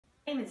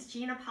My name is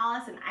Gina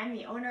Paulus and I'm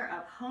the owner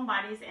of Home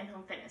Bodies and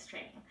Home Fitness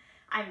Training.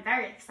 I'm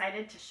very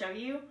excited to show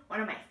you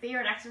one of my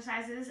favorite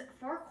exercises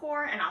for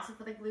core and also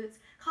for the glutes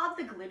called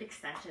the glute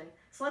extension.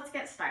 So let's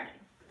get started.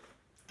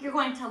 You're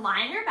going to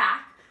lie on your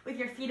back with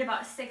your feet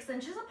about 6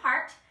 inches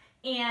apart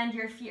and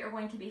your feet are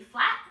going to be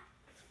flat.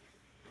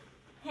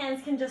 Hands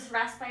can just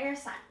rest by your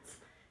sides.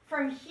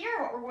 From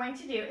here, what we're going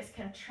to do is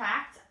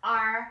contract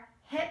our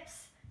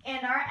hips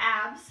and our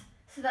abs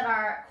so that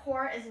our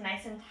core is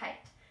nice and tight.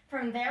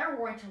 From there,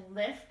 we're going to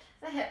lift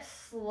the hips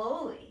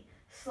slowly.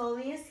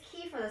 Slowly is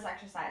key for this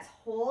exercise.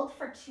 Hold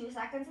for 2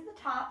 seconds at the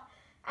top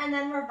and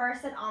then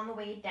reverse it on the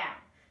way down.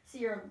 So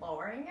you're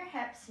lowering your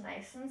hips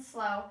nice and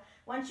slow.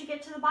 Once you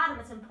get to the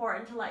bottom, it's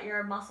important to let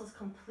your muscles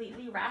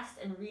completely rest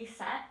and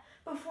reset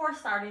before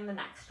starting the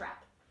next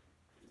rep.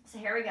 So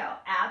here we go.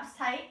 Abs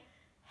tight,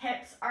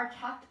 hips are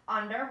tucked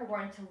under. We're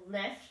going to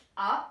lift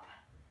up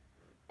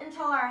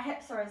until our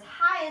hips are as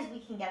high as we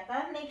can get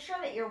them. Make sure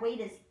that your weight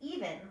is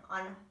even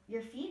on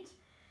your feet.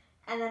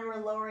 And then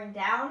we're lowering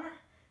down,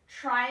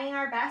 trying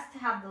our best to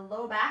have the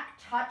low back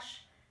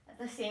touch at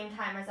the same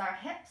time as our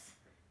hips,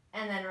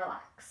 and then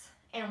relax.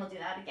 And we'll do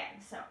that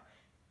again. So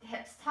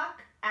hips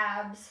tuck,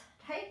 abs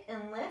tight,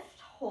 and lift,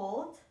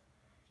 hold,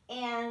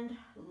 and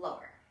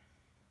lower.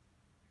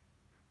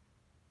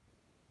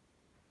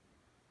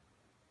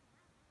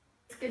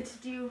 It's good to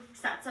do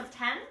sets of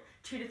 10.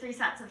 2 to 3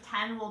 sets of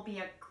 10 will be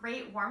a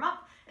great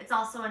warm-up. It's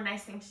also a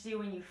nice thing to do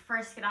when you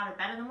first get out of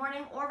bed in the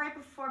morning or right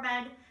before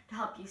bed to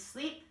help you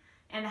sleep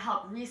and to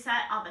help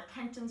reset all the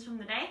tensions from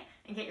the day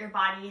and get your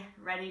body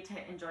ready to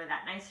enjoy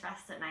that nice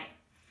rest at night.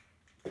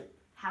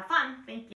 Have fun. Thank you.